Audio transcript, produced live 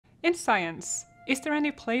In science, is there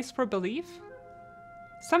any place for belief?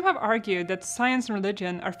 Some have argued that science and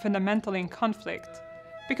religion are fundamentally in conflict,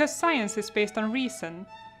 because science is based on reason,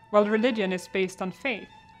 while religion is based on faith,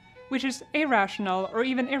 which is irrational or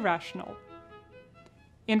even irrational.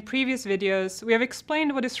 In previous videos, we have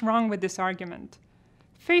explained what is wrong with this argument.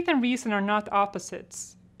 Faith and reason are not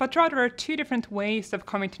opposites, but rather are two different ways of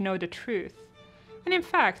coming to know the truth, and in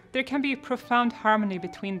fact, there can be profound harmony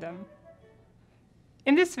between them.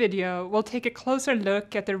 In this video, we'll take a closer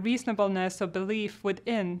look at the reasonableness of belief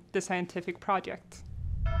within the scientific project.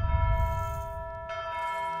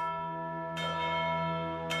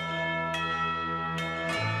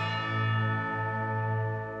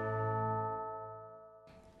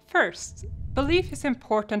 First, belief is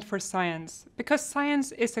important for science because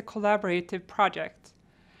science is a collaborative project.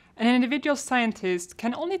 An individual scientist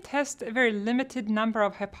can only test a very limited number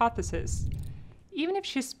of hypotheses, even if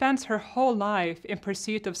she spends her whole life in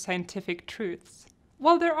pursuit of scientific truths.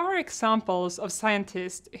 While there are examples of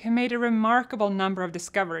scientists who made a remarkable number of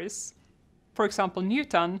discoveries, for example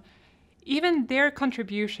Newton, even their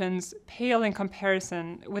contributions pale in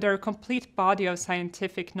comparison with our complete body of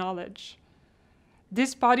scientific knowledge.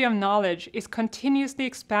 This body of knowledge is continuously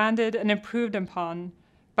expanded and improved upon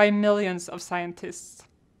by millions of scientists.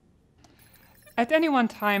 At any one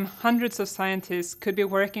time, hundreds of scientists could be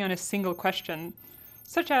working on a single question,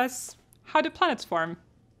 such as, how do planets form?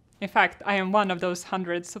 In fact, I am one of those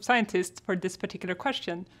hundreds of scientists for this particular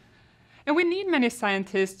question. And we need many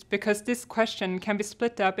scientists because this question can be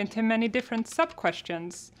split up into many different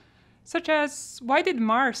sub-questions, such as, why did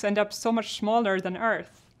Mars end up so much smaller than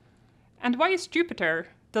Earth? And why is Jupiter,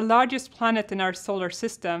 the largest planet in our solar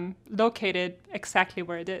system, located exactly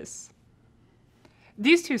where it is?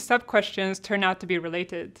 These two sub-questions turn out to be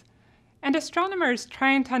related, and astronomers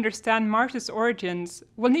trying to understand Mars's origins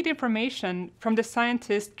will need information from the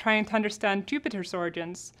scientists trying to understand Jupiter's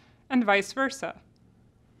origins, and vice versa.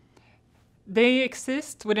 They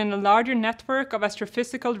exist within a larger network of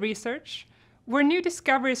astrophysical research, where new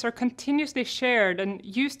discoveries are continuously shared and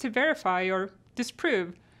used to verify or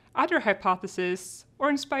disprove other hypotheses or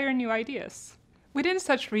inspire new ideas. Within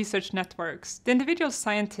such research networks, the individual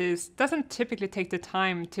scientist doesn't typically take the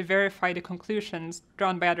time to verify the conclusions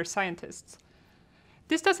drawn by other scientists.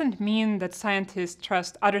 This doesn't mean that scientists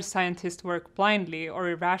trust other scientists' work blindly or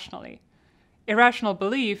irrationally. Irrational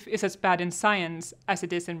belief is as bad in science as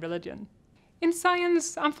it is in religion. In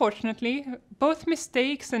science, unfortunately, both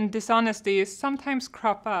mistakes and dishonesty sometimes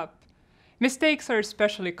crop up. Mistakes are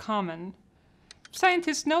especially common.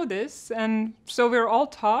 Scientists know this, and so we're all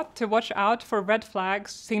taught to watch out for red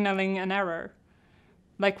flags signaling an error,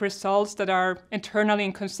 like results that are internally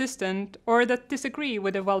inconsistent or that disagree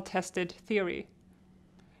with a well-tested theory.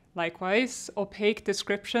 Likewise, opaque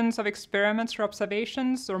descriptions of experiments or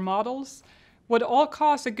observations or models would all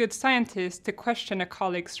cause a good scientist to question a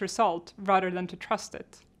colleague's result rather than to trust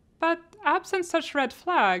it. But absent such red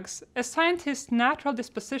flags, a scientist's natural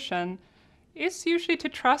disposition is usually to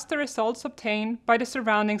trust the results obtained by the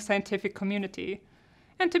surrounding scientific community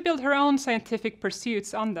and to build her own scientific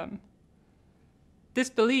pursuits on them. This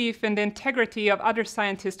belief in the integrity of other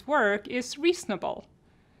scientists' work is reasonable.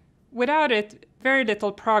 Without it, very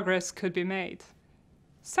little progress could be made.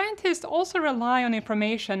 Scientists also rely on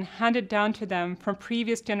information handed down to them from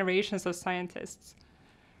previous generations of scientists.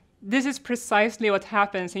 This is precisely what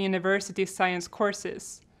happens in university science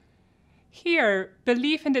courses. Here,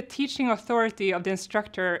 belief in the teaching authority of the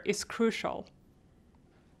instructor is crucial.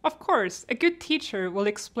 Of course, a good teacher will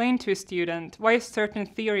explain to a student why a certain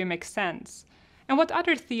theory makes sense, and what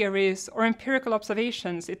other theories or empirical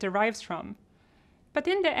observations it derives from. But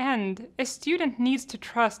in the end, a student needs to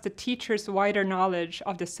trust the teacher's wider knowledge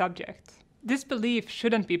of the subject. This belief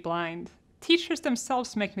shouldn't be blind. Teachers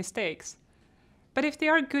themselves make mistakes. But if they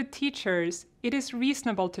are good teachers, it is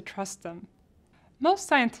reasonable to trust them. Most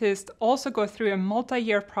scientists also go through a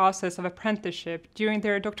multi-year process of apprenticeship during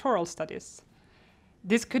their doctoral studies.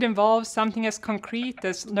 This could involve something as concrete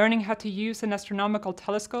as learning how to use an astronomical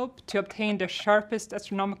telescope to obtain the sharpest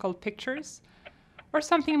astronomical pictures, or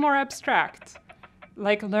something more abstract,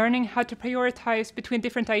 like learning how to prioritize between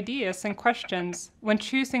different ideas and questions when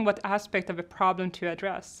choosing what aspect of a problem to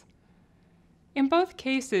address. In both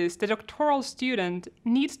cases, the doctoral student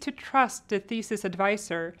needs to trust the thesis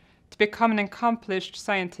advisor to become an accomplished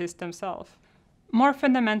scientist themselves. More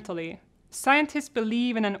fundamentally, scientists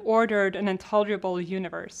believe in an ordered and intelligible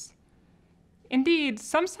universe. Indeed,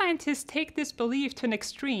 some scientists take this belief to an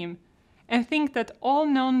extreme and think that all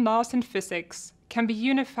known laws in physics can be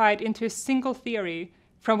unified into a single theory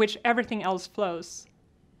from which everything else flows.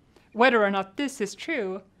 Whether or not this is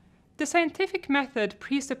true, the scientific method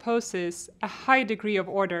presupposes a high degree of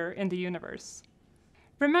order in the universe.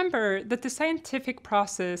 Remember that the scientific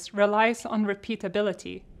process relies on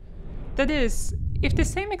repeatability. That is, if the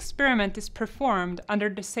same experiment is performed under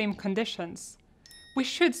the same conditions, we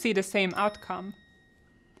should see the same outcome.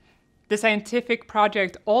 The scientific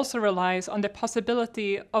project also relies on the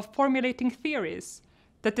possibility of formulating theories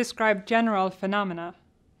that describe general phenomena.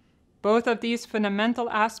 Both of these fundamental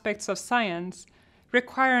aspects of science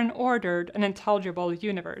require an ordered and intelligible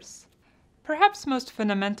universe. Perhaps most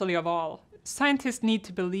fundamentally of all, scientists need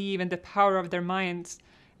to believe in the power of their minds,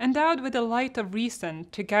 endowed with the light of reason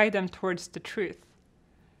to guide them towards the truth.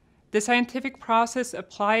 The scientific process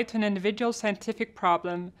applied to an individual scientific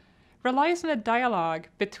problem relies on a dialogue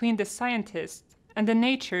between the scientist and the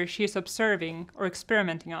nature she is observing or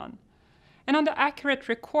experimenting on, and on the accurate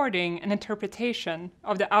recording and interpretation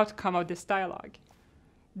of the outcome of this dialogue.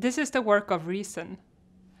 This is the work of reason.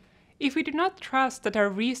 If we do not trust that our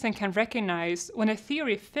reason can recognize when a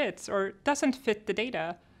theory fits or doesn't fit the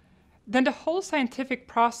data, then the whole scientific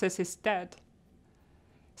process is dead.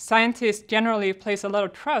 Scientists generally place a lot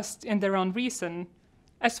of trust in their own reason,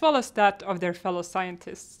 as well as that of their fellow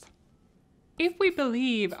scientists. If we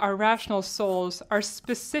believe our rational souls are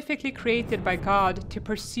specifically created by God to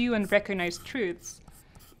pursue and recognize truths,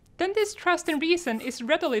 then this trust in reason is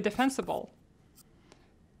readily defensible.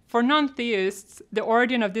 For non-theists, the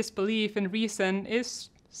origin of this belief in reason is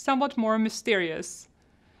somewhat more mysterious.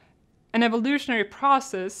 An evolutionary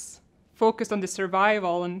process, focused on the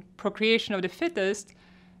survival and procreation of the fittest,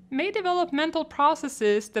 may develop mental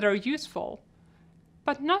processes that are useful,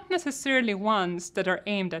 but not necessarily ones that are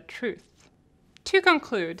aimed at truth. To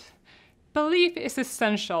conclude, belief is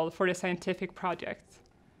essential for the scientific project.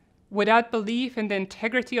 Without belief in the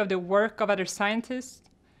integrity of the work of other scientists,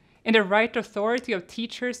 in the right authority of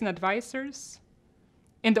teachers and advisors,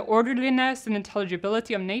 in the orderliness and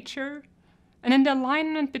intelligibility of nature, and in the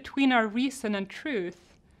alignment between our reason and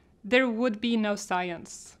truth, there would be no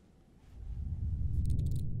science.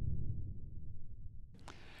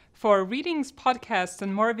 For readings, podcasts,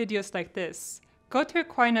 and more videos like this, go to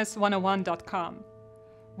Aquinas101.com.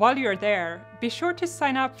 While you're there, be sure to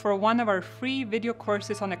sign up for one of our free video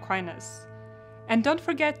courses on Aquinas. And don't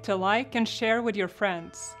forget to like and share with your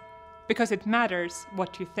friends, because it matters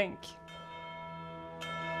what you think.